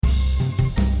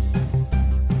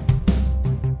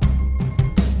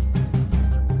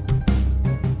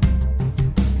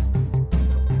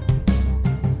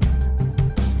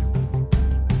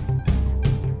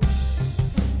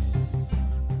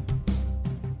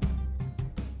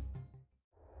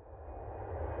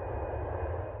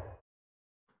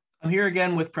I'm here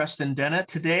again with Preston Dennett.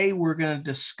 Today, we're going to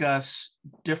discuss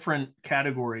different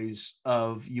categories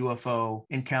of UFO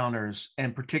encounters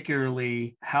and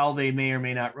particularly how they may or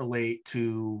may not relate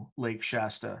to Lake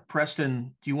Shasta.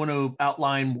 Preston, do you want to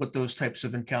outline what those types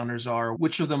of encounters are?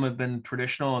 Which of them have been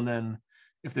traditional? And then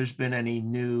if there's been any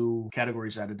new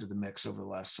categories added to the mix over the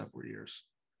last several years?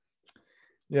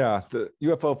 Yeah, the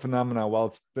UFO phenomena, while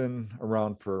it's been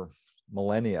around for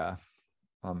millennia,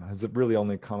 has it really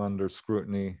only come under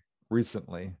scrutiny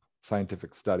recently,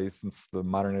 scientific studies since the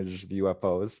modern age of the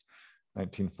UFOs,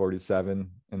 1947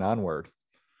 and onward.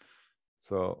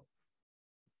 So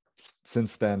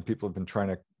since then, people have been trying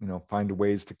to, find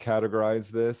ways to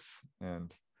categorize this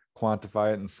and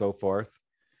quantify it and so forth.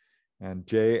 And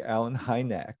J. Allen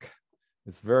Hynek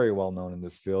is very well known in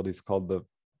this field. He's called the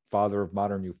father of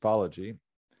modern ufology.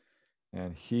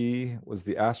 And he was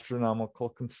the astronomical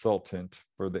consultant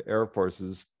for the Air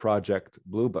Force's Project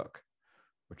Blue Book,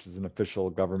 which is an official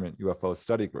government UFO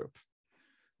study group.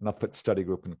 And I'll put study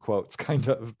group in quotes, kind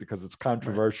of, because it's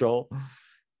controversial. Right.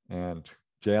 And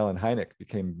J. Allen Hynek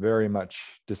became very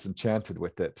much disenchanted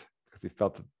with it because he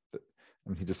felt that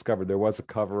he discovered there was a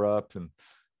cover-up and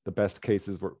the best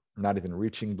cases were not even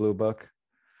reaching Blue Book.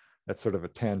 That's sort of a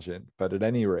tangent. But at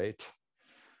any rate,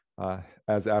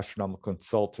 as astronomical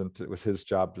consultant, it was his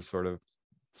job to sort of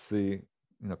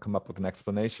come up with an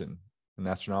explanation, an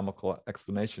astronomical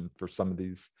explanation for some of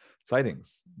these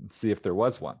sightings and see if there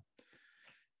was one.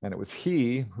 And it was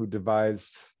he who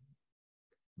devised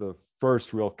the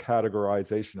first real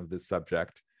categorization of this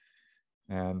subject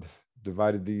and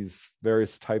divided these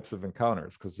various types of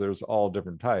encounters, because there's all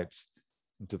different types,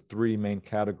 into three main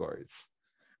categories,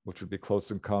 which would be close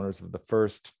encounters of the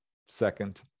first,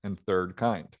 second, and third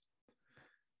kind.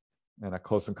 And a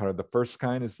close encounter of the first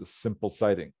kind is a simple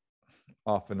sighting,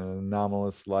 often an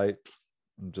anomalous light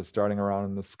and just darting around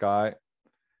in the sky.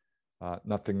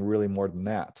 Nothing really more than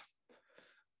that.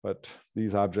 But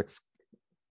these objects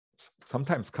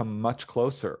sometimes come much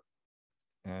closer.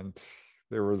 And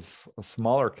there was a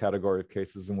smaller category of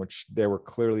cases in which they were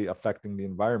clearly affecting the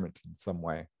environment in some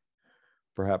way,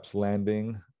 perhaps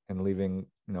landing and leaving,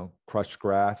 crushed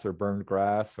grass or burned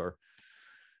grass, or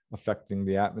affecting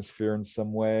the atmosphere in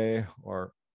some way,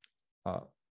 or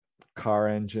car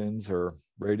engines or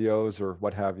radios or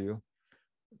what have you.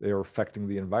 They are affecting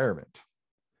the environment.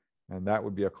 And that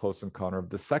would be a close encounter of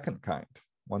the second kind,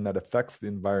 one that affects the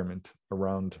environment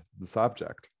around this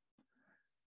object.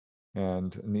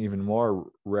 And an even more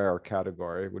rare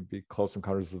category would be close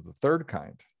encounters of the third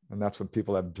kind. And that's when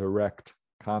people have direct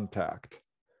contact.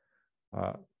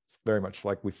 Very much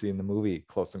like we see in the movie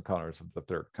Close Encounters of the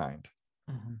Third Kind.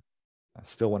 Mm-hmm.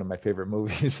 Still one of my favorite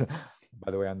movies,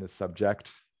 by the way, on this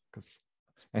subject.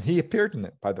 And he appeared in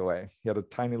it, by the way. He had a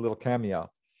tiny little cameo.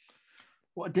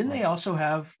 Well, didn't they also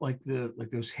have like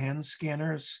those hand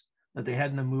scanners that they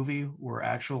had in the movie were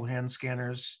actual hand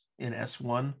scanners in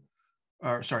S4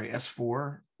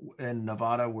 in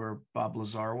Nevada, where Bob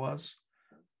Lazar was?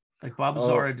 Like Bob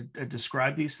Lazar had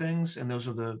described these things, and those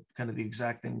are the kind of the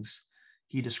exact things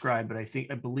he described. But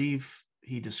I believe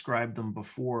he described them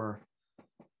before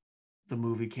the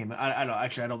movie came out. I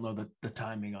don't know the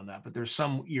timing on that, but there's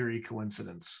some eerie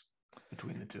coincidence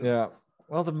between the two. Yeah,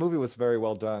 well, the movie was very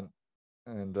well done,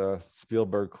 and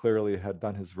Spielberg clearly had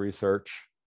done his research.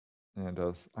 And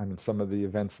some of the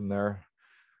events in there,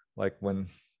 like when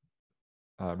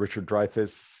Richard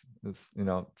Dreyfuss is,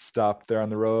 stopped there on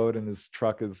the road and his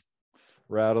truck is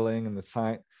rattling and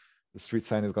the street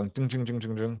sign is going ding, ding, ding,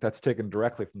 ding, ding. That's taken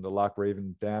directly from the Loch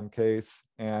Raven Dam case.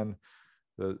 And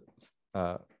the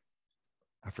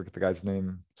I forget the guy's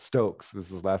name, Stokes was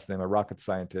his last name, a rocket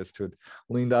scientist who had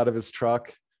leaned out of his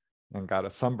truck and got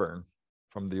a sunburn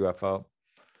from the UFO.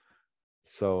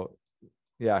 So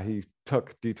yeah, he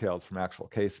took details from actual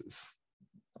cases,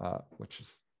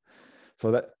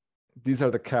 these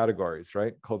are the categories,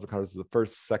 right? Close encounters of the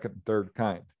first, second, third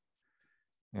kind.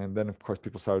 And then, of course,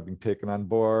 people started being taken on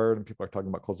board, and people are talking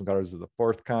about close encounters of the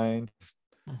fourth kind.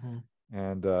 Mm-hmm.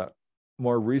 And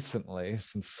more recently,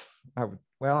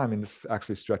 this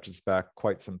actually stretches back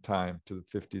quite some time to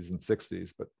the 50s and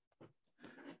 60s, but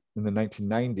in the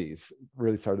 1990s, it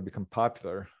really started to become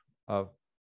popular.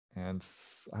 And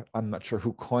I'm not sure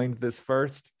who coined this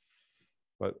first,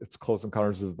 but it's close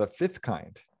encounters of the fifth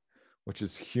kind, which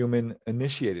is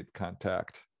human-initiated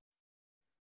contact.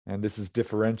 And this is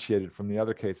differentiated from the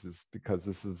other cases because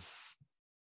this is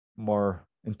more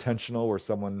intentional, where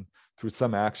someone, through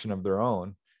some action of their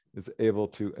own, is able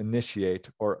to initiate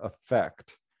or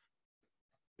affect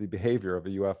the behavior of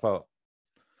a UFO.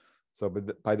 So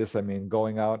by this, I mean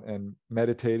going out and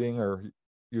meditating or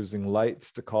using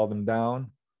lights to call them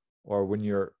down, or when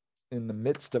you're in the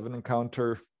midst of an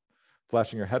encounter,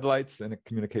 flashing your headlights and it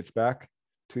communicates back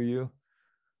to you,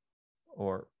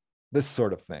 or this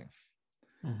sort of thing.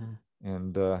 Mm-hmm.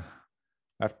 And I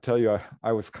have to tell you,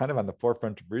 I was kind of on the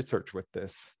forefront of research with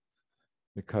this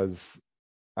because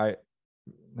it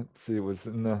was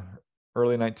in the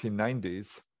early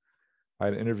 1990s. I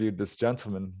had interviewed this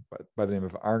gentleman by the name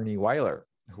of Arnie Weiler,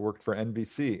 who worked for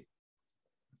NBC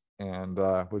and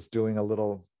was doing a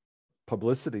little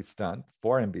publicity stunt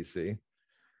for NBC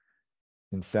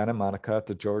in Santa Monica at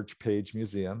the George Page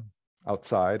Museum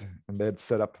outside. And they had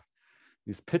set up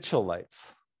these pitchel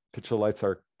lights. Pitchel lights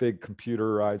are big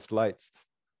computerized lights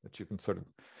that you can sort of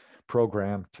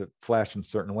program to flash in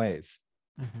certain ways.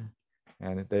 Mm-hmm.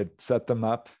 And they had set them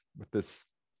up with this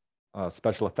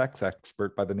special effects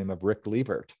expert by the name of Rick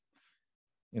Liebert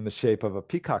in the shape of a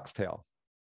peacock's tail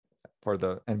for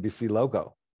the NBC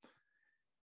logo.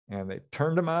 And they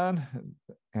turned them on,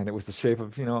 and it was the shape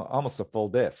of, almost a full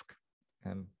disc.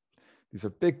 And these are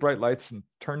big, bright lights, and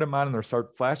turned them on, and they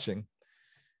start flashing.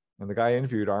 And the guy I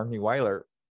interviewed, Arnie Weiler,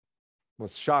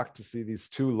 was shocked to see these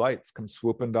two lights come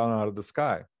swooping down out of the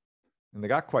sky. And they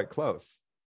got quite close.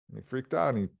 And he freaked out,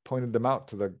 and he pointed them out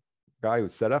to the guy who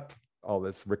set up all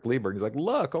this, Rick Lieber. He's like,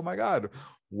 look, oh my God,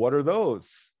 what are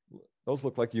those? Those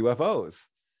look like UFOs.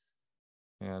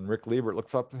 And Rick Liebert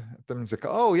looks up at them and he's like,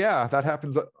 oh yeah, that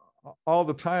happens all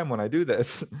the time when I do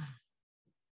this.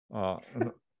 So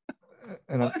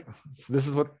this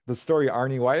is what the story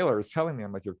Arnie Weiler is telling me.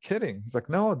 I'm like, you're kidding. He's like,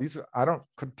 no,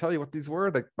 couldn't tell you what these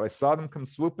were. But I saw them come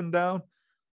swooping down,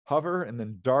 hover, and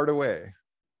then dart away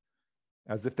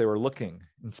as if they were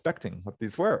inspecting what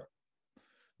these were.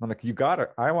 I'm like,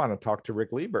 I want to talk to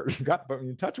Rick Liebert. You got to put me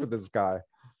in touch with this guy.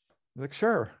 He's like,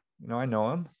 sure. I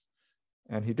know him.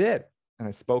 And he did. And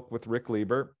I spoke with Rick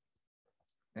Liebert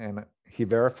and he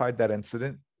verified that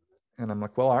incident. And I'm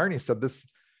like, well, Arnie said this,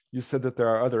 you said that there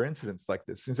are other incidents like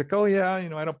this. And he's like, oh yeah,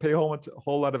 I don't pay a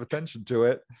whole lot of attention to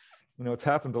it. It's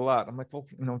happened a lot. I'm like, well,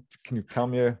 can you tell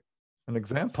me an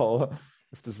example?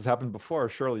 If this has happened before,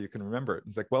 surely you can remember it.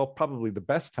 He's like, well, probably the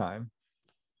best time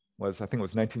was, I think it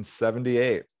was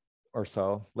 1978 or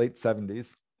so, late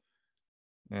 70s.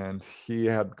 And he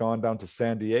had gone down to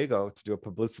San Diego to do a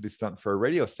publicity stunt for a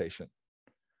radio station.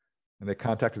 And they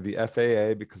contacted the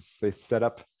FAA because they set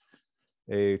up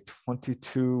a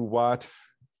 22-watt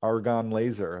argon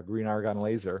laser, a green argon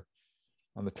laser,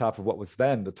 on the top of what was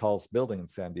then the tallest building in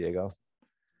San Diego.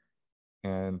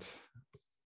 And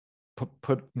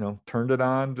turned it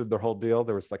on, did the whole deal.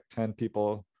 There was like 10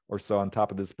 people or so on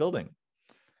top of this building.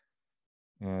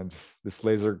 And this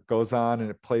laser goes on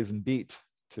and it plays in beat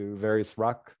to various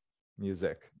rock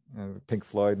music, Pink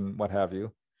Floyd and what have you.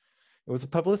 It was a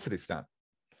publicity stunt.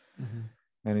 Mm-hmm.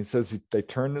 And he says they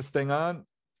turned this thing on,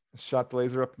 shot the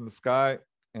laser up in the sky,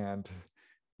 and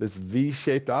this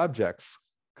V-shaped objects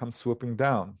come swooping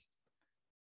down.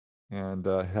 And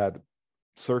had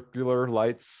circular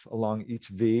lights along each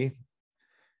V.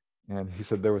 And he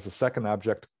said there was a second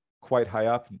object quite high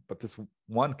up, but this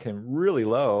one came really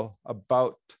low,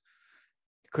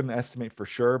 couldn't estimate for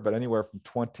sure, but anywhere from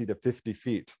 20 to 50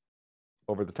 feet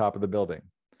over the top of the building,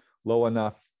 low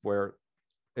enough where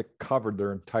it covered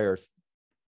their entire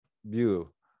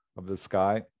view of the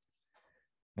sky.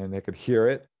 And they could hear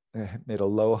it. It made a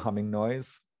low humming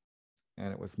noise.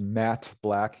 And it was matte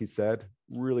black, he said,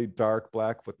 really dark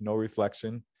black with no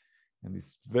reflection. And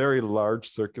these very large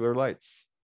circular lights,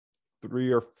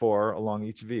 3 or 4 along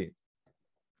each V.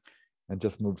 And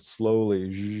just moved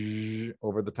slowly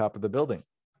over the top of the building.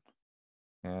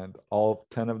 And all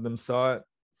 10 of them saw it.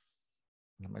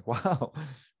 And I'm like, wow,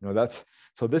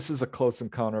 so this is a close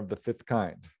encounter of the fifth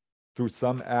kind. Through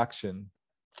some action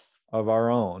of our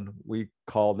own, we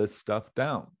call this stuff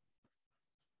down.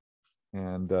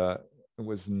 And it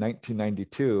was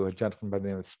 1992, a gentleman by the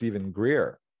name of Stephen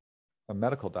Greer, a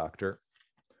medical doctor,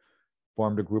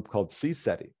 formed a group called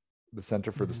CSETI, the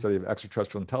Center for the Study of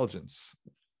Extraterrestrial Intelligence,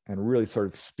 and really sort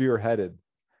of spearheaded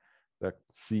the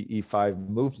CE5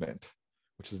 movement,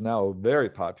 which is now very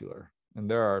popular. And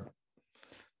there are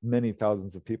many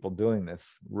thousands of people doing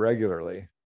this regularly.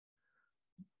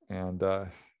 And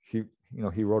he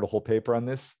wrote a whole paper on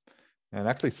this and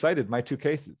actually cited my 2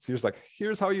 cases. He was like,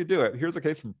 here's how you do it. Here's a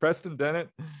case from Preston, Dennett.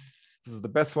 This is the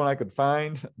best one I could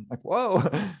find. I'm like, whoa.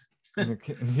 And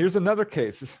here's another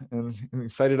case. And he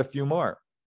cited a few more.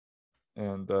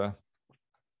 And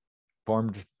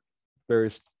formed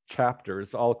various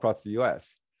chapters all across the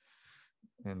US.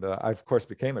 And I, of course,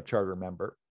 became a charter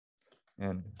member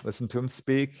and listened to him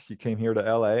speak. He came here to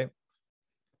LA.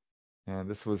 And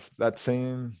this was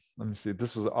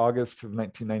this was August of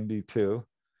 1992.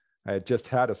 I had just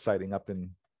had a sighting up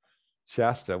in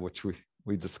Shasta, which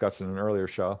we discussed in an earlier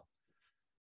show,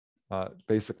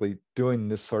 basically doing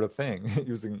this sort of thing,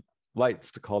 using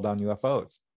lights to call down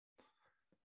UFOs.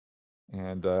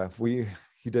 And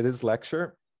he did his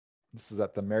lecture. This is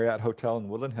at the Marriott Hotel in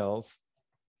Woodland Hills,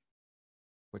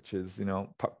 which is,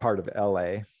 part of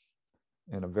LA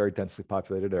in a very densely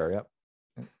populated area.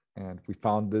 And we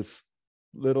found this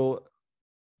little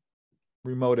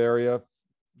remote area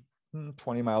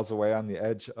 20 miles away on the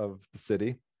edge of the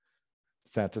city,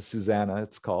 Santa Susana,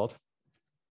 it's called.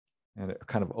 And it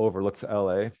kind of overlooks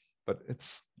LA, but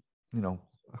it's, a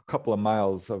couple of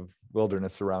miles of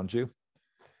wilderness around you.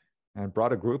 And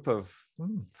brought a group of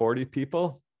 40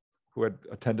 people who had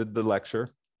attended the lecture.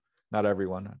 Not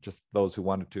everyone, just those who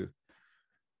wanted to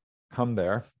come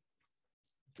there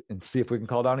and see if we can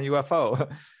call down a UFO. And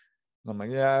I'm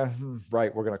like, yeah,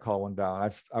 right, we're going to call one down.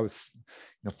 I was,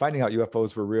 finding out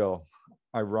UFOs were real,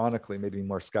 ironically, made me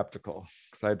more skeptical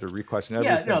because I had to re-question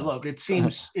everything. Yeah, no, look, it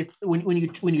seems when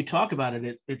you talk about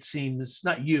it, it seems,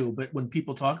 not you, but when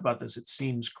people talk about this, it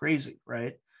seems crazy,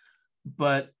 right?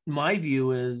 But my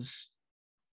view is,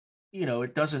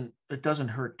 it doesn't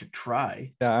hurt to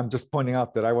try. Yeah, I'm just pointing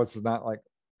out that I was not like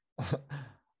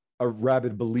a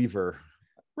rabid believer.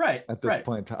 Right. At this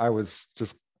point, I was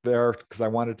just there because I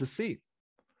wanted to see.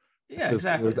 Yeah,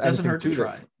 exactly. It doesn't hurt to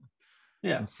try.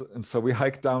 Yeah. And so we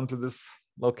hiked down to this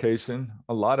location,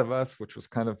 a lot of us, which was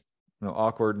kind of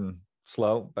awkward and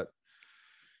slow, but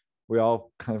we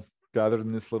all kind of gathered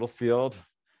in this little field.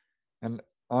 And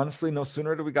honestly, no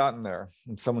sooner did we gotten there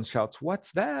and someone shouts,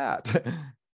 "What's that?"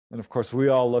 And of course, we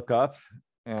all look up,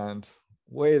 and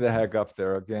way the heck up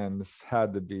there, again, this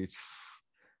had to be,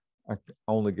 I'm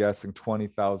only guessing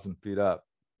 20,000 feet up.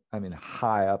 I mean,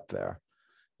 high up there.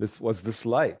 This was this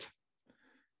light,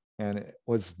 and it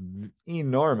was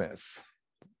enormous.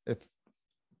 It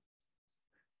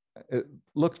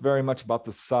looked very much about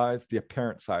the size, the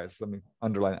apparent size, let me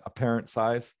underline apparent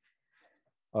size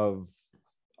of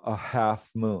a half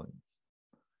moon.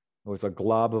 It was a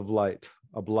glob of light,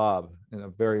 a blob in a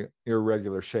very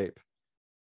irregular shape.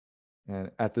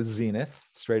 And at the zenith,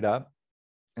 straight up,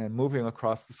 and moving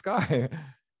across the sky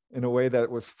in a way that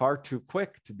was far too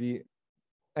quick to be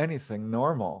anything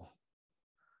normal.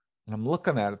 And I'm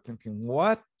looking at it thinking,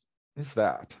 what is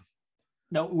that?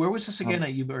 Now, where was this again?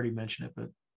 You've already mentioned it, but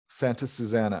Santa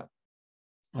Susana,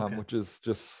 okay. Which is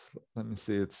just, let me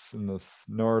see, it's in this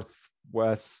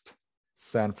northwest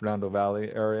San Fernando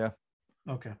Valley area.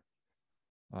 Okay.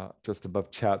 Just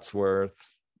above Chatsworth.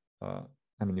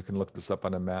 You can look this up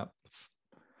on a map,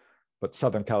 but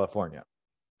Southern California,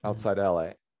 outside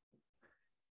LA.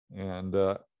 And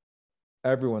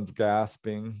everyone's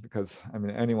gasping because,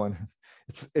 anyone,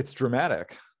 it's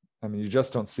dramatic. You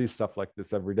just don't see stuff like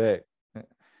this every day.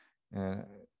 And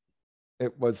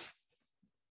it was,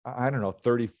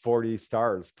 30, 40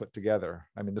 stars put together.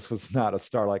 This was not a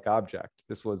star-like object.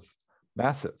 This was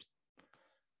massive.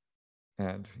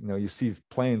 And, you see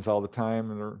planes all the time,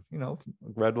 and they're,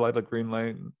 red light, a green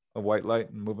light, a white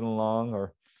light, and moving along,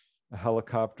 or a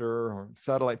helicopter or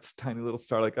satellites, tiny little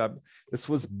star-like object. This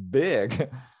was big.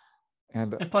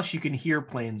 And plus you can hear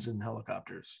planes and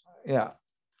helicopters. Yeah.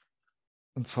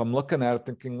 And so I'm looking at it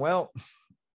thinking, well,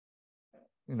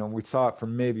 we saw it for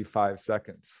maybe 5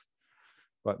 seconds,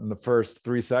 but in the first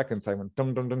 3 seconds, I went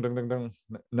dung, dung, dung, dung, dung, dung.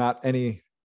 Not any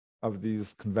of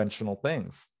these conventional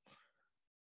things.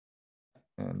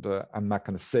 And I'm not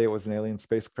going to say it was an alien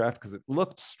spacecraft because it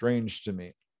looked strange to me.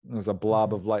 It was a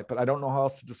blob of light, but I don't know how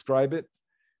else to describe it.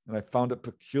 And I found it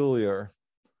peculiar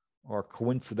or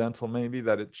coincidental, maybe,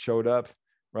 that it showed up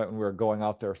right when we were going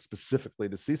out there specifically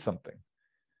to see something.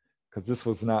 Because this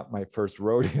was not my first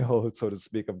rodeo, so to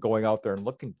speak, of going out there and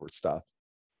looking for stuff.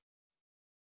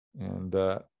 And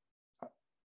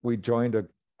we joined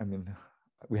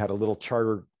we had a little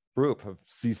charter group of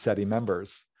CSETI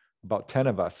members, about 10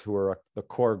 of us who were the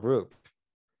core group.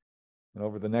 And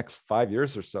over the next 5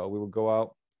 years or so, we would go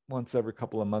out once every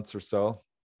couple of months or so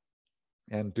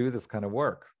and do this kind of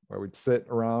work where we'd sit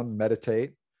around,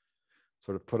 meditate,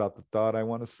 sort of put out the thought, I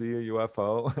want to see a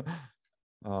UFO,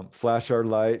 flash our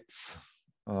lights,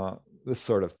 this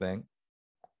sort of thing.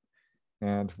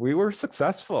 And we were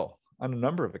successful on a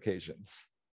number of occasions.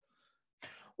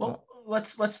 Well,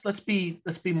 let's be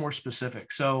more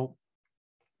specific. So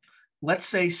let's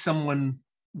say someone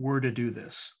were to do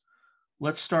this.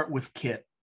 Let's start with kit.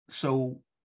 So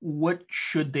what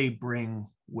should they bring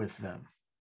with them?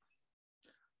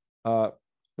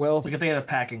 Well, like if they had a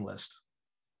packing list.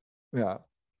 Yeah.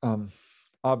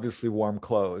 Obviously warm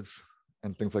clothes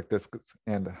and things like this.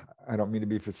 And I don't mean to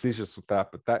be facetious with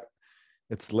that, but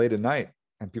it's late at night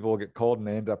and people will get cold and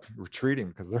they end up retreating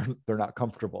because they're not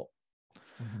comfortable.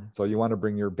 So you want to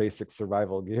bring your basic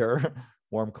survival gear,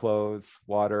 warm clothes,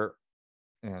 water,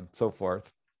 and so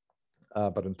forth.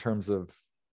 But in terms of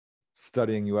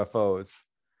studying UFOs,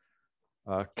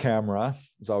 camera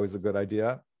is always a good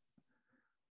idea.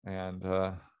 And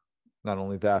not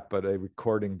only that, but a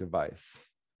recording device,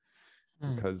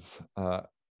 because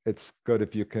it's good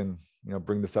if you can,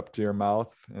 bring this up to your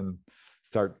mouth and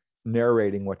start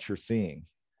narrating what you're seeing.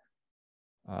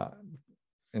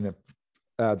 And it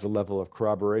adds a level of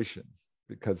corroboration,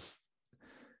 because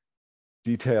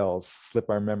details slip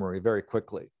our memory very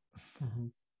quickly.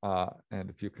 And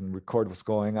if you can record what's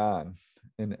going on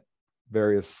in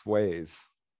various ways,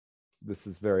 this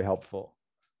is very helpful.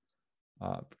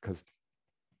 Because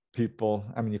people,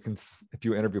 you can, if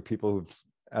you interview people who've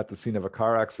at the scene of a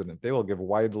car accident, they will give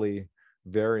widely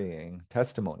varying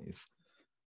testimonies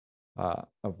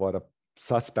of what a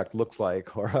suspect looks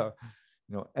like, or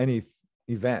any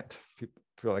event.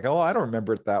 People are like, oh, I don't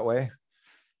remember it that way.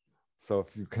 So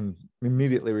if you can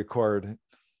immediately record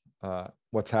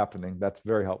what's happening, that's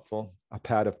very helpful. A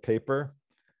pad of paper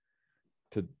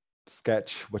to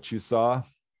sketch what you saw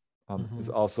is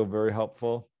also very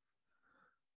helpful.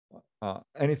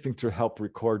 Anything to help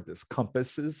record this.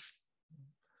 Compasses,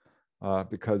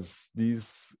 because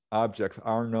these objects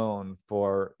are known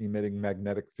for emitting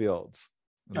magnetic fields.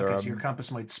 Okay, so your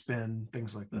compass might spin,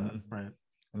 things like that, right?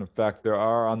 And in fact, there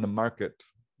are on the market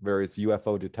various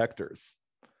UFO detectors,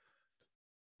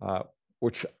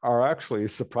 which are actually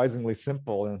surprisingly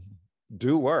simple and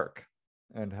do work,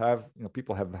 and have,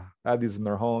 people have had these in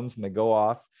their homes, and they go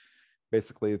off.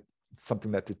 Basically, it's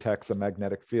something that detects a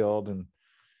magnetic field, and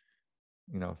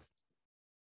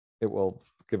it will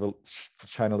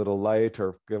shine a little light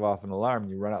or give off an alarm.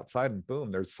 You run outside and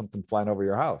boom, there's something flying over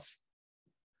your house.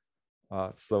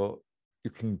 So you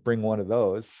can bring one of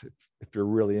those if you're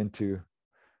really into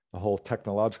the whole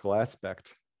technological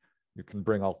aspect. You can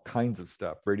bring all kinds of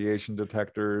stuff: radiation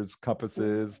detectors,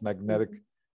 compasses, magnetic.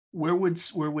 Where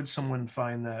would someone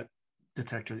find that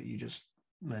detector that you just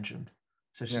mentioned?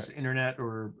 So it's just internet,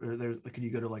 or could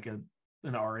you go to like an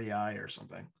REI or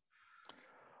something?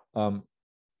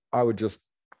 I would just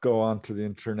go onto the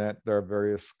internet. There are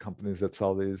various companies that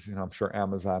sell these. I'm sure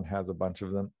Amazon has a bunch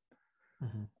of them.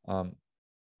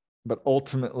 But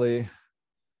ultimately,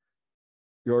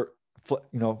 we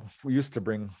used to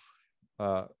bring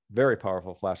very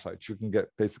powerful flashlights. You can get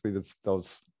basically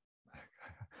those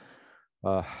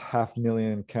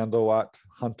 500,000 candlewatt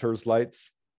Hunter's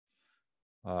lights,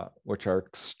 which are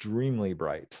extremely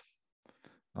bright.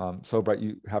 So bright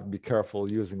you have to be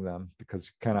careful using them, because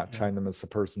you cannot shine them as a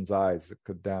person's eyes. It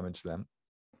could damage them.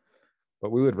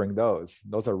 But we would bring those.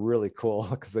 Those are really cool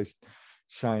because they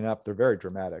shine up. They're very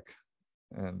dramatic.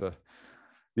 And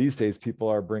these days, people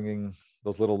are bringing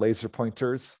those little laser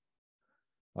pointers,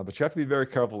 but you have to be very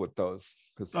careful with those.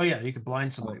 You could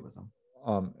blind somebody with them.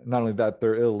 Not only that,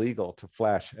 they're illegal to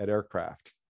flash at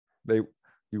aircraft.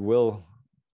 You will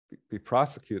be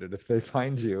prosecuted if they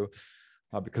find you,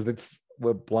 because it's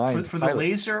blind for the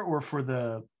laser, or for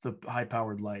the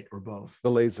high-powered light, or both?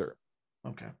 The laser.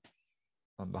 Okay.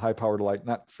 The high-powered light,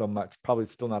 not so much. Probably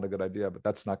still not a good idea, but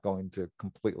that's not going to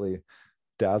completely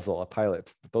dazzle a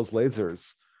pilot. But those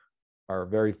lasers are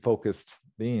very focused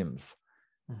beams,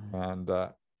 and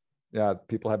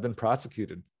people have been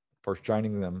prosecuted for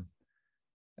shining them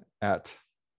at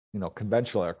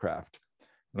conventional aircraft.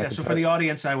 And so for the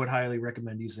audience, I would highly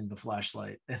recommend using the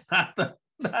flashlight and not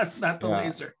the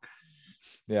laser.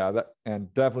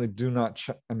 And definitely do not.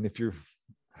 If you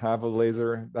have a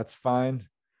laser, that's fine.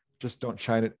 Just don't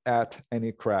shine it at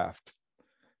any craft.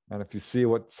 And if you see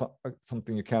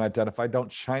something you can't identify,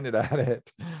 don't shine it at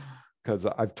it. Because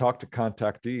I've talked to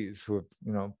contactees who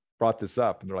have brought this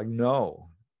up, and they're like, no,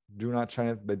 do not shine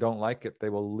it. They don't like it. They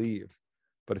will leave.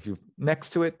 But if you're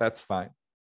next to it, that's fine.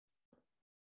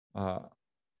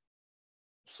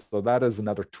 So that is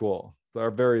another tool. There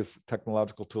are various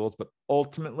technological tools, but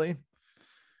ultimately,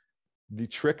 the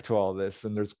trick to all this,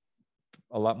 and there's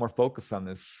a lot more focus on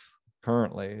this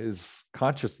currently, is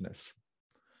consciousness,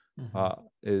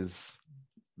 is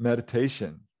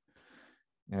meditation.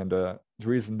 And the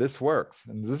reason this works,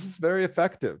 and this is very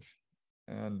effective,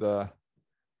 and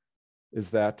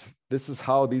is that this is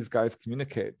how these guys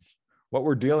communicate. What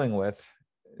we're dealing with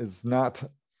is not,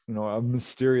 a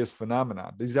mysterious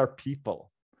phenomenon. These are people.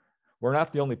 We're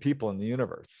not the only people in the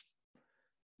universe.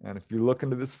 And if you look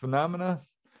into this phenomena,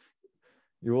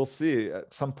 you will see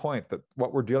at some point that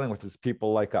what we're dealing with is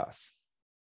people like us.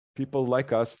 People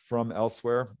like us from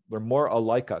elsewhere. They're more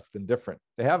alike us than different.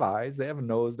 They have eyes, they have a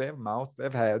nose, they have a mouth, they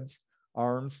have heads,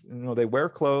 arms. They wear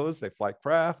clothes, they fly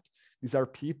craft. These are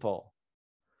people.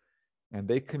 and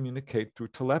they communicate through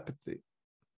telepathy.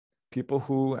 People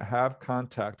who have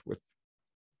contact with,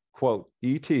 quote,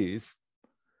 ETs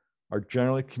are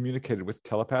generally communicated with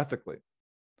telepathically.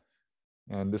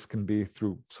 And this can be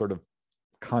through sort of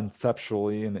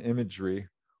conceptually in imagery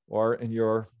or in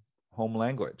your home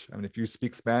language. I mean, if you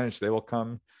speak Spanish, they will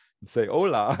come and say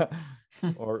hola,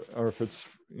 or if it's,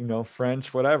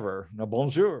 French, whatever,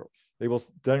 bonjour. They will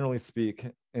generally speak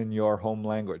in your home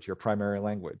language, your primary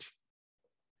language.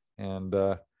 And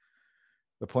the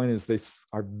point is, they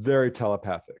are very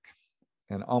telepathic.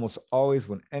 And almost always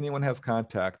when anyone has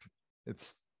contact,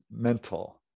 it's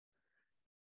mental.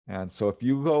 And so if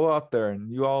you go out there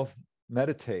and you all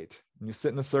meditate and you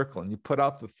sit in a circle and you put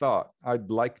out the thought,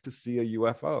 I'd like to see a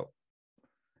UFO.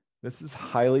 This is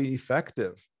highly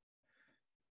effective.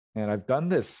 And I've done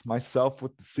this myself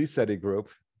with the CSETI group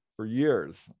for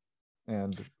years.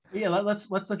 And yeah,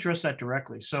 let's address that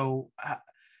directly. So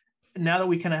now that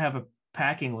we kind of have a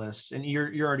packing list, and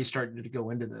you're already starting to go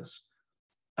into this,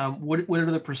 what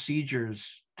are the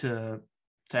procedures to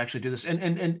actually do this?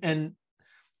 And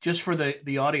just for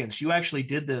the audience, you actually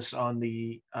did this on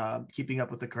the Keeping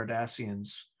Up with the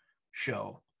Kardashians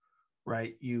show,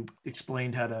 right? You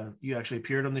explained you actually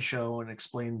appeared on the show and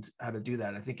explained how to do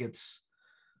that. I think it's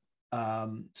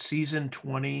season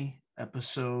 20,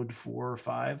 episode 4 or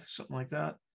 5, something like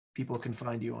that. People can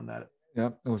find you on that. Yeah,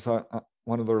 it was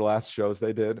one of their last shows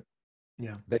they did.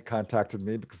 Yeah. They contacted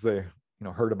me because they,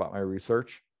 heard about my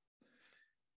research.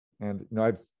 And,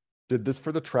 I did this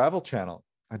for the Travel Channel.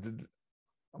 I did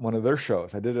one of their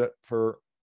shows. I did it for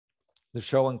the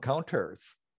show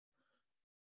Encounters.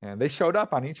 And they showed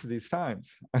up on each of these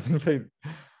times. I think they, it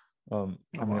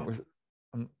was,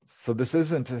 so this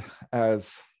isn't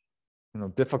as,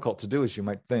 difficult to do as you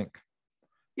might think.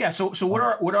 Yeah. So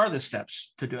what are the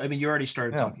steps to do? I mean, you already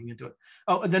started talking into it.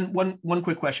 Oh, and then one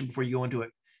quick question before you go into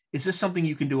it. Is this something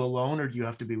you can do alone, or do you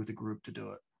have to be with a group to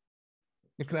do it?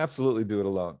 You can absolutely do it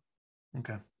alone.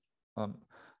 Okay.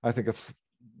 I think it's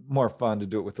more fun to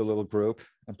do it with a little group,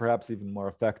 and perhaps even more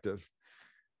effective.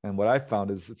 And what I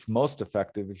found is it's most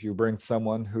effective if you bring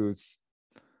someone who's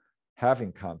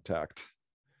having contact,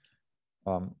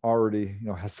 already,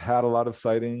 has had a lot of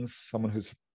sightings, someone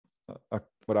who's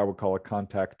what I would call a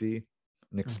contactee,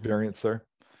 an experiencer,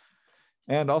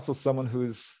 and also someone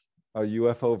who's a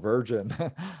UFO virgin,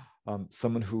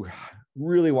 someone who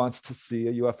really wants to see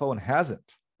a UFO and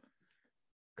hasn't.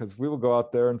 Because we will go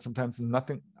out there and sometimes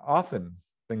often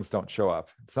things don't show up.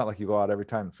 It's not like you go out every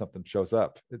time and something shows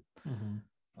up.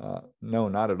 No,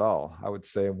 not at all. I would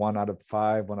say 1 out of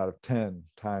 5, 1 out of 10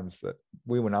 times that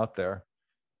we went out there,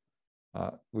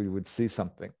 we would see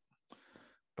something.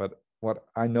 But what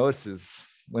I noticed is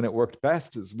when it worked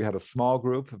best is we had a small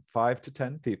group of 5 to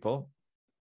 10 people.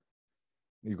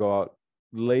 You go out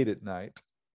late at night,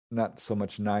 not so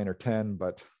much 9 or 10,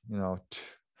 but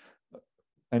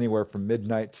anywhere from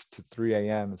midnight to 3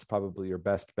 a.m. is probably your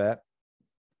best bet.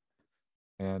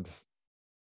 And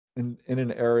in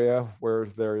an area where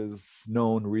there is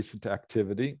known recent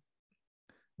activity,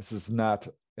 this is not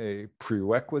a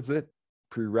prerequisite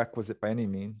by any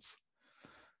means,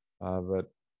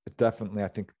 but it definitely, I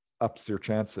think, ups your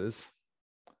chances.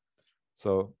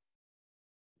 So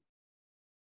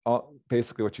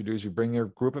basically what you do is you bring your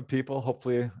group of people,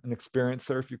 hopefully an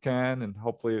experiencer if you can, and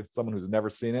hopefully someone who's never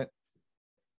seen it,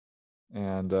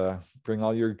 and bring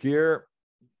all your gear.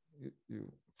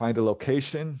 You find a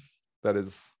location that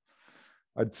is,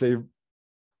 I'd say,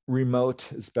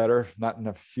 remote is better, not in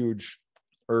a huge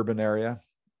urban area.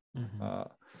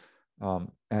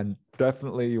 And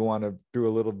definitely you want to do a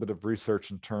little bit of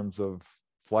research in terms of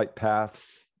flight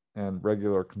paths and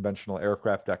regular conventional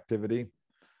aircraft activity.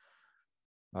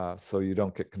 So you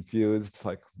don't get confused,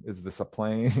 like, is this a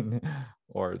plane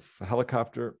or is it a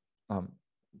helicopter?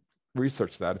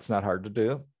 Research that. It's not hard to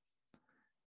do.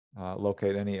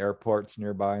 Locate any airports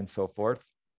nearby and so forth.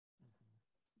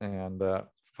 And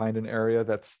find an area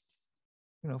that's,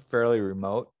 fairly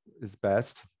remote is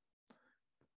best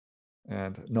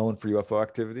and known for UFO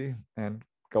activity, and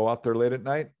go out there late at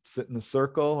night, sit in a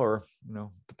circle, or,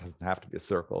 it doesn't have to be a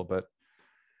circle, but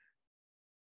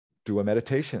do a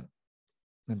meditation.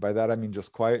 And by that, I mean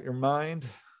just quiet your mind,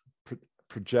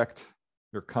 project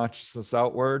your consciousness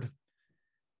outward,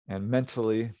 and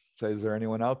mentally say, is there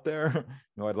anyone out there?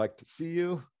 I'd like to see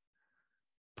you.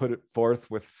 Put it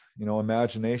forth with,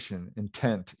 imagination,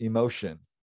 intent, emotion,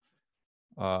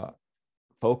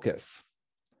 focus.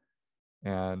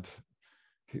 And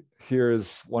here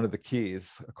is one of the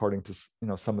keys, according to,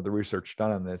 some of the research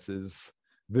done on this, is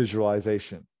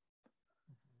visualization.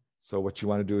 So what you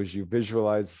want to do is you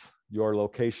visualize your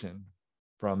location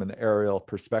from an aerial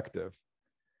perspective.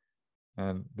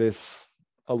 And this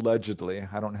allegedly,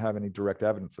 I don't have any direct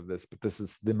evidence of this, but this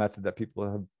is the method that people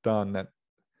have done that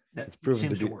it's proven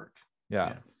seems to be, to work.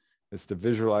 yeah, is to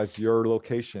visualize your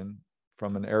location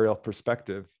from an aerial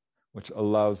perspective, which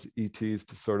allows ETs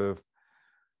to sort of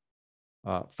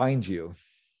find you.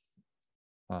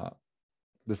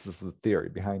 This is the theory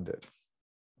behind it.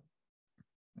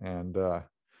 And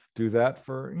do that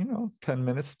for, 10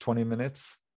 minutes, 20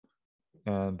 minutes.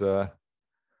 And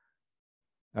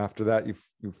after that, you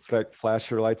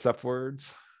flash your lights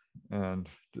upwards and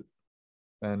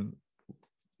make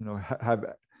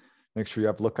sure you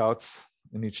have lookouts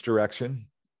in each direction,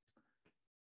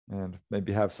 and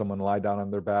maybe have someone lie down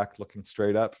on their back looking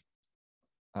straight up.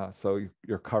 So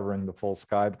you're covering the full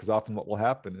sky, because often what will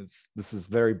happen is, this is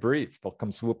very brief. They'll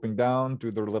come swooping down,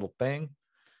 do their little thing,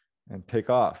 and take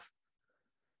off.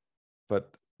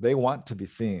 But they want to be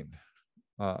seen.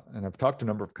 And I've talked to a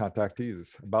number of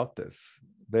contactees about this.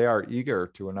 They are eager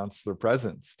to announce their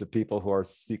presence to people who are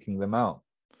seeking them out.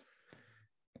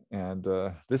 And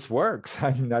this works.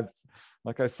 I mean,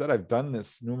 like I said, I've done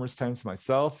this numerous times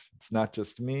myself. It's not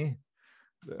just me,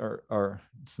 or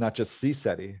it's not just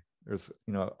CSETI. There's,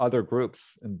 other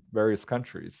groups in various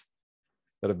countries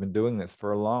that have been doing this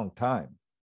for a long time.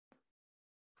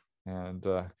 And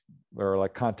there are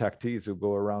like contactees who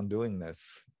go around doing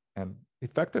this and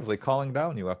effectively calling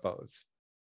down UFOs.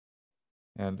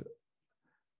 And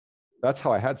that's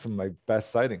how I had some of my best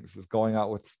sightings, was going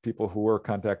out with people who were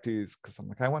contactees, because I'm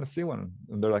like, I want to see one.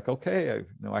 And they're like, okay,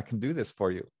 I can do this for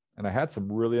you. And I had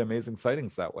some really amazing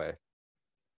sightings that way.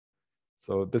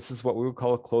 So this is what we would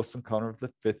call a close encounter of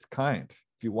the fifth kind.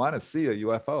 If you want to see a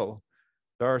UFO,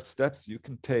 there are steps you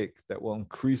can take that will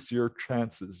increase your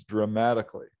chances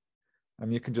dramatically. I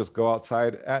mean, you can just go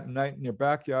outside at night in your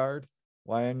backyard,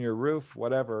 lie on your roof,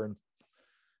 whatever,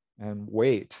 and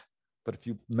wait. But if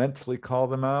you mentally call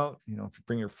them out, if you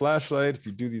bring your flashlight, if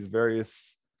you do these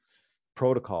various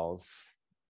protocols,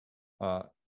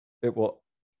 it will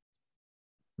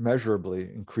measurably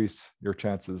increase your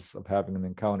chances of having an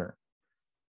encounter.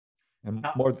 And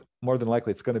more than likely,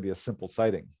 it's going to be a simple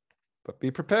sighting. But be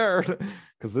prepared,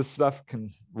 because this stuff can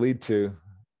lead to,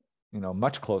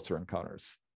 much closer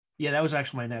encounters. Yeah, that was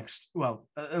actually my next. Well,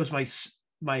 that was my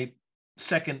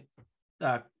second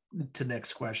to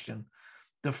next question.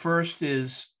 The first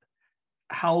is,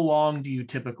 how long do you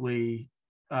typically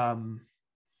have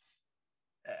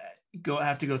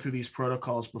to go through these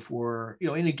protocols before,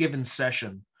 in a given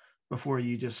session, before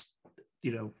you just,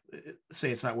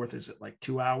 say it's not worth it? Is it like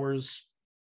 2 hours,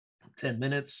 10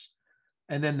 minutes?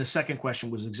 And then the second question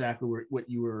was exactly what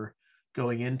you were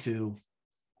going into.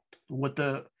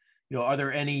 Are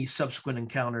there any subsequent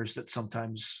encounters that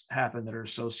sometimes happen that are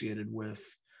associated with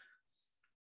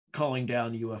calling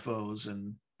down UFOs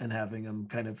and having them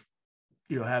kind of,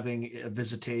 having a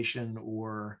visitation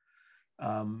or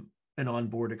an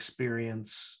onboard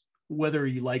experience, whether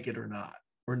you like it or not,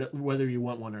 or whether you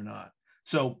want one or not?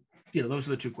 So, those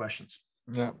are the two questions.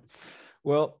 Yeah.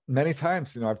 Well, many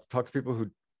times, I've talked to people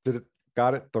who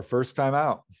got it the first time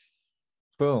out.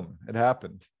 Boom, it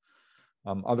happened.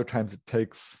 Other times it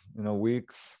takes,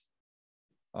 weeks.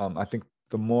 I think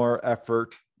the more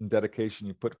effort and dedication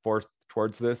you put forth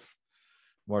towards this,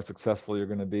 the more successful you're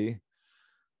going to be.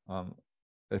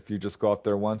 If you just go out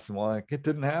there once and it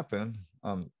didn't happen,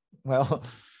 well,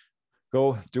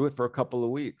 go do it for a couple of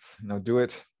weeks. Do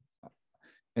it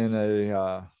in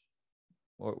a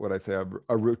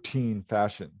a routine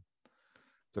fashion.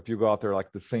 So if you go out there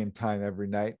like the same time every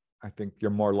night, I think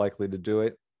you're more likely to do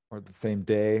it, or the same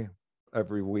day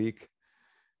every week,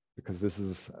 because this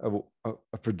is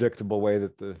a predictable way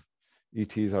that the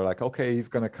ETs are like, okay, he's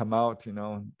going to come out,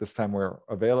 this time we're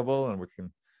available and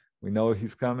we know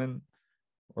he's coming,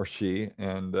 or she.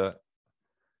 And I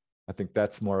think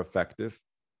that's more effective.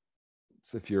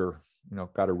 So if you're,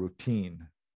 got a routine,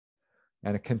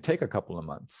 and it can take a couple of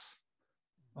months.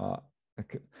 But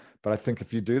I think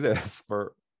if you do this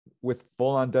with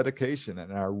full-on dedication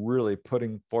and are really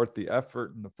putting forth the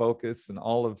effort and the focus and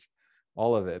all of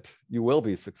it, you will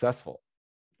be successful.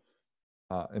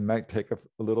 It might take a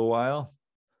little while,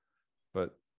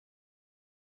 but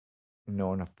and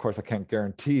of course I can't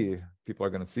guarantee people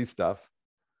are going to see stuff.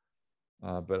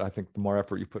 But I think the more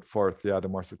effort you put forth, the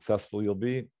more successful you'll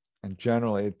be. And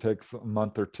generally it takes a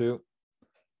month or two,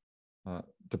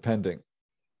 depending.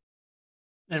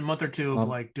 And a month or two of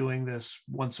like doing this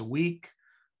once a week,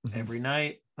 every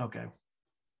night. Okay.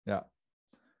 Yeah.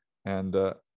 And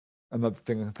another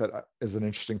thing that is an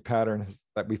interesting pattern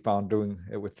that we found doing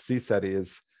it with CSETI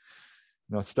is,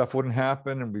 stuff wouldn't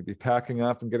happen and we'd be packing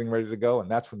up and getting ready to go. And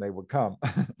that's when they would come.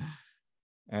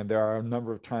 And there are a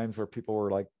number of times where people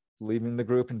were like leaving the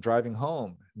group and driving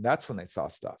home. And that's when they saw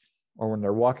stuff. Or when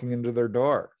they're walking into their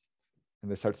door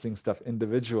and they start seeing stuff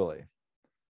individually.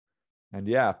 And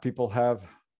yeah, people have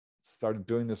started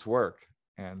doing this work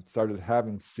and started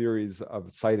having series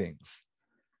of sightings.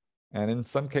 And in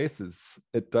some cases,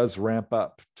 it does ramp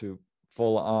up to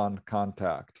full-on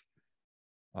contact.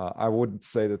 I wouldn't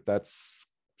say that that's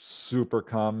super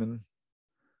common.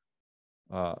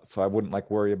 So I wouldn't like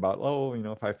worry about, oh,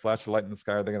 if I flash a light in the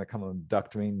sky, are they going to come and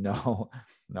abduct me? No,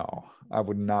 I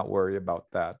would not worry about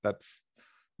that. That's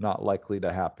not likely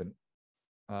to happen.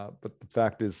 But the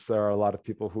fact is, there are a lot of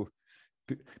people who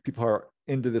are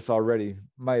into this already,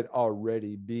 might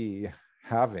already be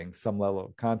having some level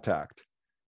of contact,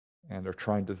 and are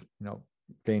trying to,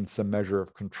 gain some measure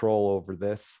of control over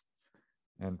this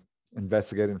and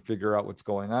investigate and figure out what's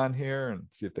going on here and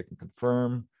see if they can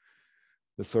confirm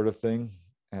this sort of thing.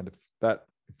 And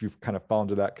if you've kind of fall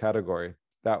into that category,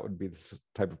 that would be the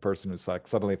type of person who's like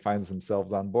suddenly finds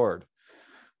themselves on board.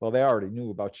 Well, they already knew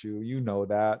about you. You know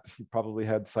that. You probably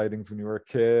had sightings when you were a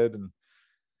kid. And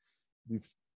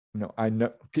these, I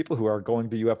know people who are going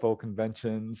to UFO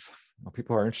conventions,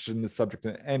 people who are interested in this subject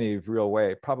in any real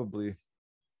way, probably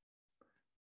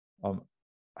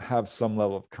have some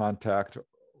level of contact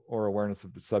or awareness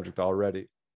of the subject already.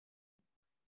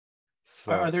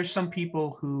 So, are there some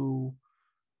people who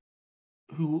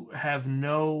have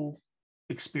no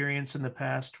experience in the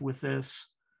past with this,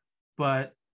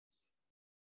 but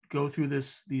go through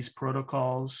these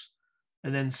protocols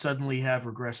and then suddenly have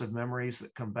regressive memories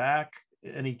that come back?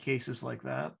 Any cases like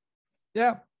that?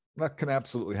 Yeah, that can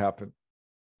absolutely happen.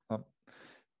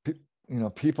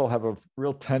 People have a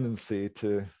real tendency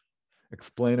to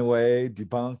explain away,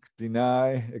 debunk,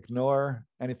 deny, ignore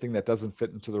anything that doesn't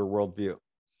fit into their worldview.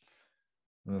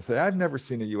 And they say, I've never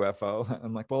seen a UFO.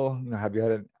 I'm like, well, have you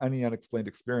had any unexplained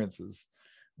experiences?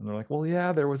 And they're like, well,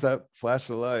 yeah, there was that flash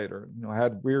of light, or, I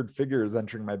had weird figures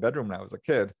entering my bedroom when I was a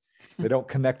kid. They don't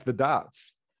connect the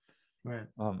dots. Right.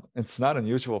 It's not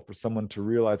unusual for someone to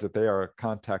realize that they are a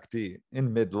contactee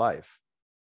in midlife,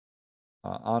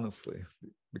 honestly,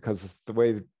 because of the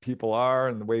way people are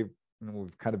and the way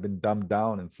we've kind of been dumbed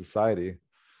down in society.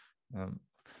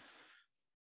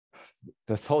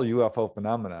 This whole UFO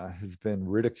phenomena has been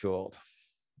ridiculed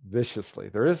viciously.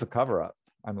 There is a cover-up.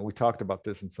 I mean, we talked about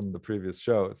this in some of the previous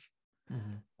shows.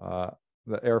 Mm-hmm.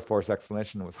 The Air Force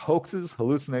explanation was hoaxes,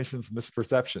 hallucinations,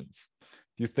 misperceptions.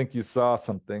 If you think you saw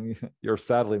something, you're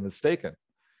sadly mistaken.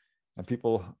 And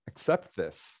people accept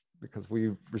this because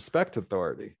we respect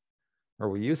authority, or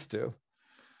we used to,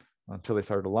 until they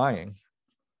started lying.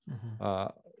 Mm-hmm.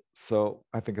 So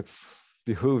I think it's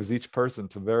behooves each person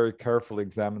to very carefully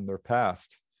examine their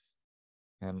past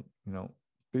and,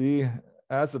 be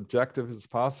as objective as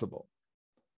possible.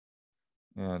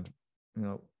 And,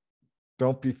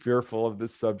 don't be fearful of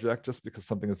this subject just because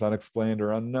something is unexplained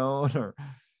or unknown, or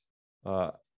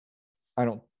I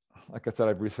don't, like I said,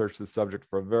 I've researched this subject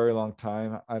for a very long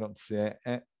time. I don't see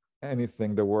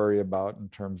anything to worry about in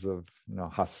terms of,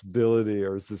 hostility,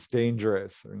 or is this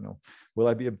dangerous, or, will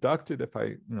I be abducted if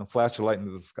I, flash a light into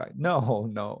the sky?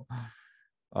 No.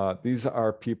 These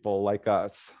are people like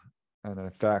us. And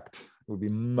in fact, it would be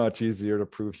much easier to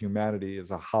prove humanity is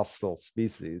a hostile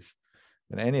species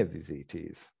than any of these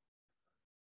ETs.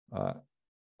 But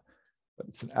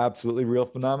it's an absolutely real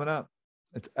phenomenon.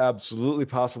 It's absolutely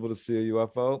possible to see a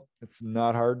UFO. It's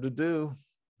not hard to do.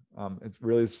 It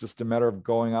really is just a matter of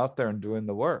going out there and doing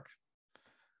the work.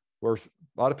 Where a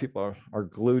lot of people are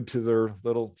glued to their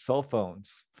little cell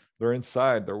phones. They're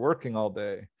inside, they're working all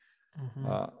day.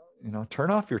 Mm-hmm.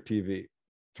 Turn off your TV,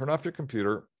 turn off your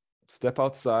computer, step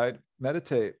outside,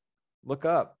 meditate, look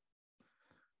up.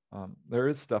 There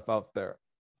is stuff out there.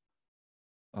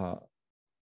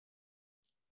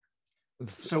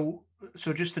 So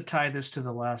just to tie this to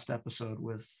the last episode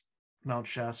with Mount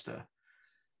Shasta,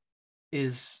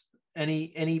 is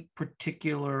any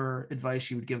particular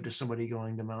advice you would give to somebody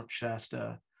going to Mount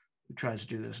Shasta who tries to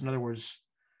do this? In other words,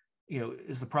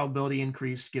 is the probability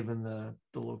increased given the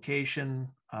location?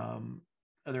 Are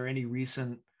there any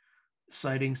recent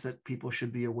sightings that people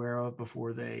should be aware of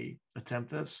before they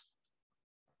attempt this?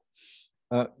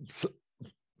 So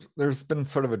there's been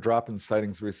sort of a drop in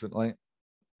sightings recently.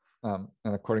 And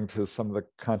according to some of the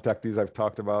contactees I've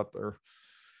talked about,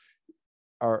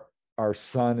 our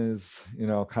sun is,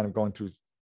 kind of going through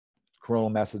coronal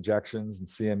mass ejections and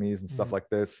CMEs and stuff like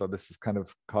this. So this has kind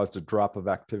of caused a drop of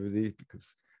activity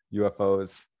because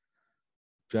UFOs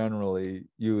generally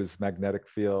use magnetic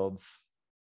fields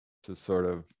to sort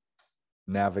of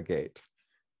navigate.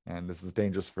 And this is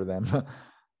dangerous for them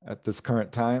at this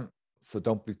current time. So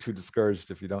don't be too discouraged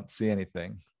if you don't see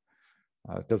anything.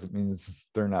 It doesn't mean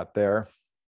they're not there.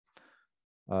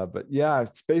 But yeah,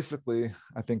 it's basically,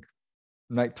 I think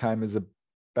nighttime is the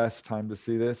best time to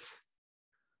see this,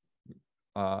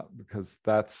 because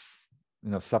that's,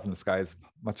 stuff in the sky is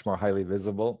much more highly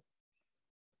visible.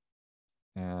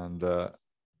 And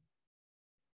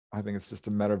I think it's just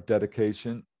a matter of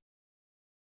dedication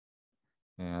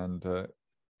and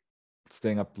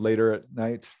staying up later at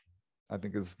night, I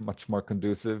think is much more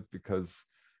conducive, because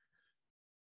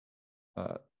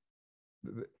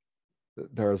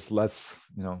there's less,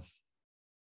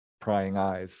 prying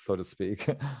eyes, so to speak.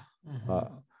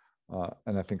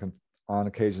 And I think on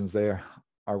occasions they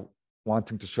are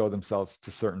wanting to show themselves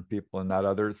to certain people and not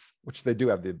others, which they do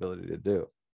have the ability to do.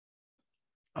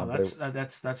 Oh,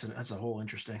 that's a whole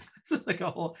interesting. It's like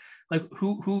a whole, like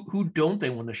who don't they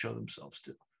want to show themselves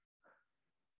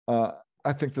to?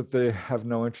 I think that they have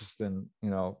no interest in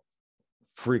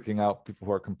freaking out people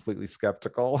who are completely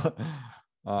skeptical.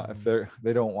 If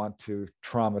they don't want to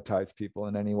traumatize people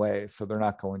in any way, so they're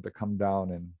not going to come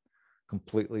down and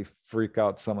completely freak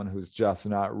out someone who's just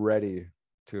not ready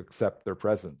to accept their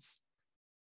presence.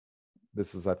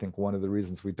 This is, I think, one of the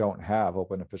reasons we don't have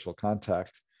open official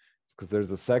contact, because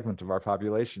there's a segment of our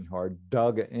population who are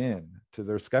dug in to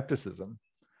their skepticism.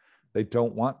 They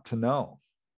don't want to know,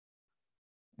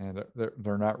 and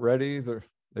they're not ready.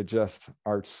 They just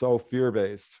are so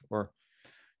fear-based or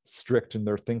strict in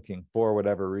their thinking for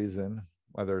whatever reason,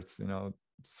 whether it's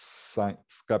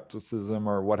skepticism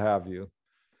or what have you,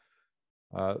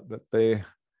 that they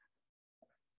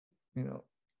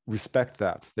respect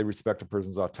that. They respect a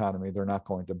person's autonomy. They're not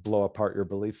going to blow apart your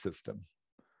belief system.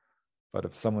 But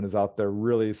if someone is out there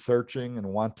really searching and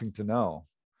wanting to know,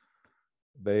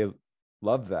 they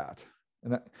love that.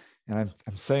 And I'm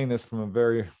saying this from a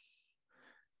very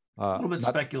a little bit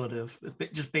speculative,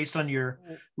 just based on your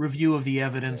review of the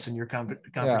evidence and your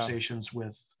conversations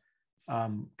with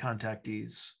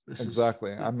contactees.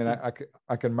 Exactly.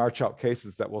 I can march out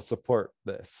cases that will support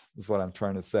this, is what I'm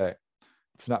trying to say.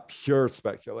 It's not pure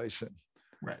speculation.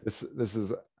 Right. This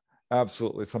is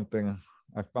absolutely something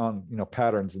I found,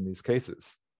 patterns in these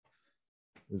cases.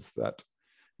 Is that,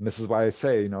 and this is why I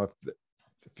say,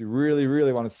 if you really,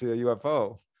 really want to see a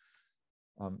UFO,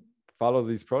 follow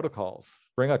these protocols.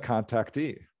 Bring a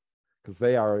contactee, because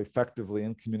they are effectively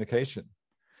in communication,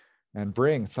 and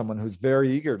bring someone who's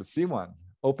very eager to see one,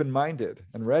 open-minded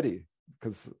and ready,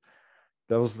 because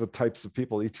those are the types of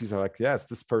people ETs are like, yes,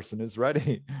 this person is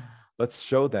ready. Let's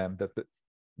show them that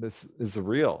this is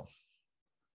real.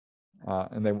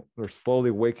 And they're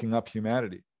slowly waking up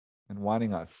humanity and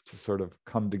wanting us to sort of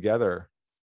come together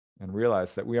and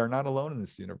realize that we are not alone in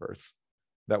this universe.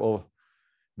 That will,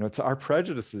 it's our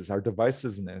prejudices, our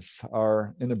divisiveness,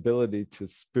 our inability to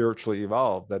spiritually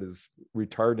evolve that is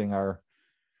retarding our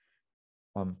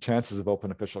chances of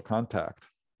open official contact.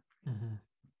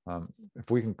 If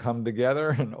we can come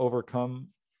together and overcome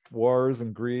wars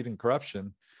and greed and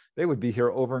corruption, they would be here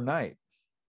overnight.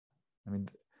 I mean,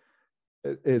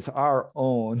 it is our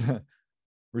own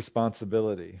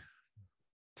responsibility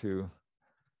to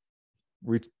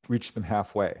reach them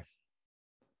halfway.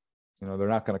 They're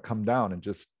not going to come down and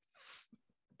just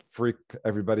freak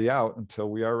everybody out until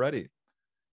we are ready.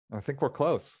 And I think we're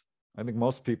close. I think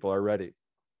most people are ready.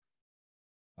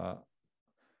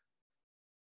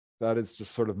 That is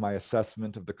just sort of my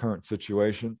assessment of the current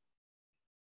situation.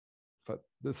 But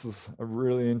this is a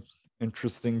really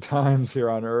interesting times here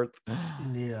on Earth.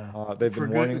 Yeah, they've been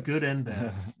warning, good and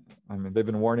bad. I mean, they've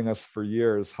been warning us for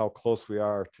years how close we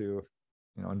are to,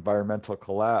 environmental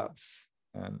collapse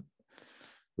and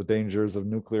the dangers of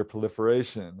nuclear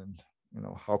proliferation, and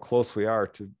how close we are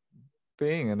to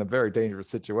being in a very dangerous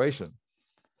situation.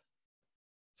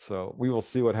 So we will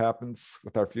see what happens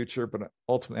with our future, but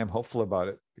ultimately I'm hopeful about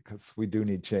it, because we do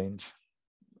need change.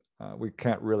 We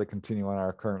can't really continue on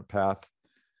our current path.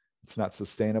 It's not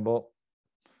sustainable.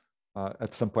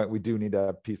 At some point, we do need to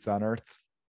have peace on Earth.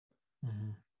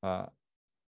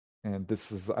 And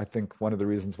this is, I think, one of the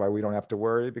reasons why we don't have to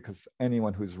worry, because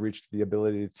anyone who's reached the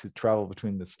ability to travel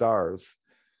between the stars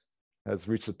has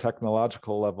reached a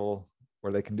technological level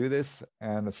where they can do this,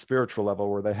 and a spiritual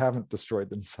level where they haven't destroyed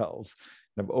themselves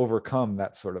and have overcome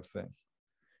that sort of thing.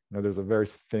 There's a very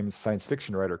famous science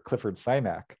fiction writer, Clifford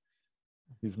Simak.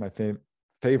 He's my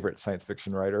favorite science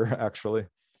fiction writer, actually.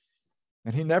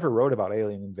 And he never wrote about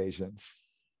alien invasions.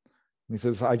 And he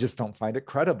says, I just don't find it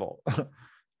credible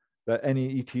that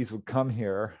any ETs would come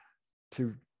here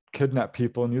to kidnap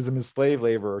people and use them as slave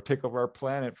labor or take over our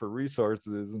planet for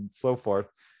resources and so forth,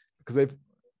 because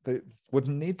they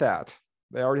wouldn't need that.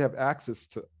 They already have access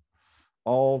to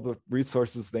all the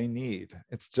resources they need.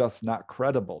 It's just not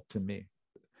credible to me.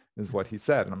 is what he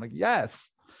said. And I'm like,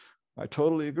 yes, I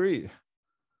totally agree.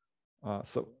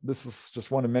 So this is just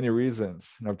one of many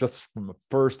reasons, just from a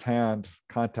firsthand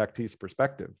contactee's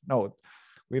perspective. No,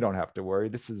 we don't have to worry.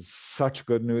 This is such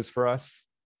good news for us.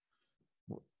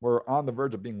 We're on the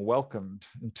verge of being welcomed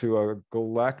into a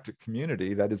galactic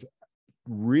community that is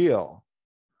real.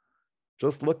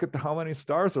 Just look at how many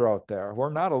stars are out there. We're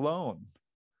not alone.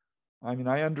 I mean,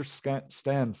 I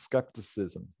understand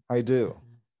skepticism. I do.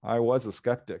 I was a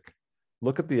skeptic.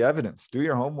 Look at the evidence. Do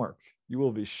your homework. You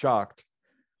will be shocked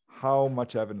how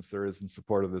much evidence there is in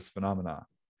support of this phenomena.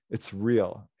 It's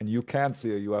real, and you can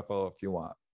see a UFO if you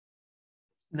want.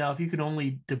 Now, if you could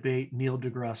only debate Neil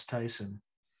deGrasse Tyson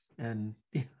and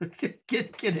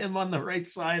get him on the right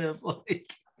side of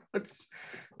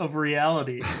of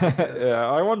reality. Yeah,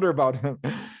 I wonder about him,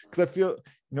 because I feel,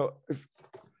 if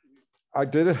I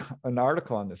did an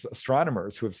article on this,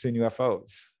 astronomers who have seen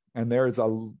UFOs, and there is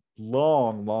a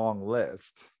long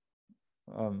list.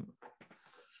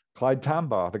 Clyde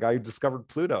Tombaugh, the guy who discovered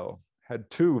Pluto, had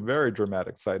 2 very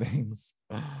dramatic sightings.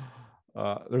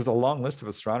 There's a long list of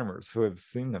astronomers who have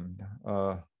seen them.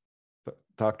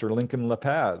 Dr. Lincoln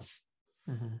LaPaz,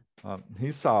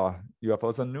 he saw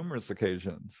UFOs on numerous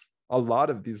occasions. A lot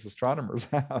of these astronomers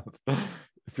have.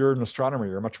 If you're an astronomer,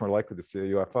 you're much more likely to see a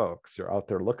UFO because you're out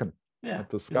there looking at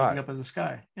the sky. Looking up at the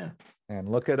sky, yeah. And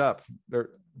look it up.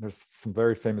 There's some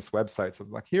very famous websites of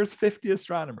like, here's 50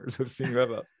 astronomers who've seen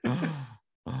UFOs.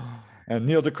 And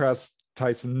Neil deGrasse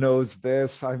Tyson knows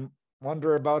this. I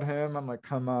wonder about him. I'm like,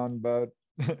 come on, bud.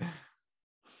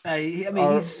 I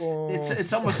mean,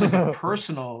 it's almost like a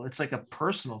personal. It's like a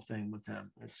personal thing with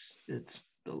him. It's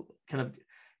kind of,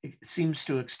 it seems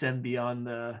to extend beyond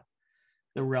the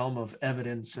realm of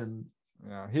evidence. And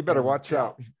yeah, he better watch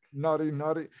out. Naughty. I'm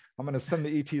going to send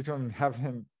the ET to him and have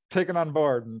him taken on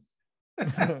board.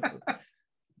 I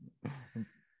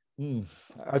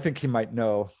think he might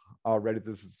know already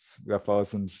this is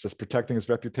UFOs and just protecting his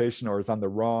reputation, or is on the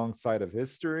wrong side of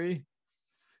history.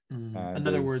 In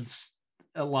other words,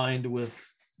 aligned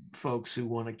with folks who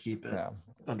want to keep it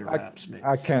under wraps. Maybe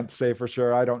I can't say for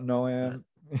sure. I don't know him,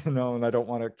 and I don't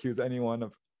want to accuse anyone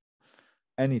of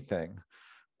anything.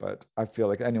 But I feel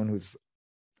like anyone who's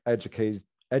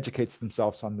educates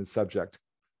themselves on this subject,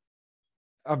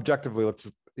 objectively looks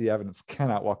at the evidence,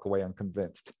 cannot walk away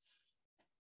unconvinced.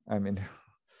 I mean,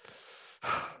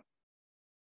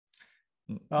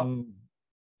 well,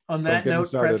 on that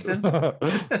note, Preston.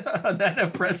 On that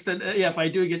note, Preston. Yeah, if I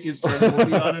do get you started, we'll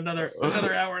be on another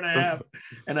hour and a half.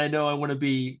 And I know I want to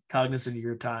be cognizant of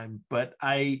your time, but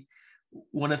I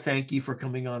want to thank you for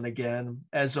coming on again.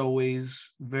 As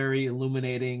always, very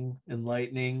illuminating,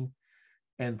 enlightening,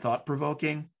 and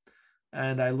thought-provoking.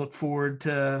 And I look forward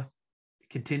to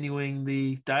continuing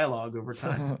the dialogue over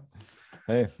time.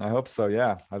 Hey, I hope so.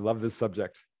 Yeah, I love this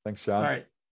subject. Thanks, Sean. All right.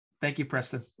 Thank you,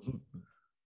 Preston.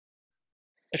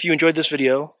 If you enjoyed this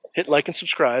video, hit like and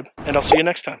subscribe, and I'll see you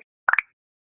next time.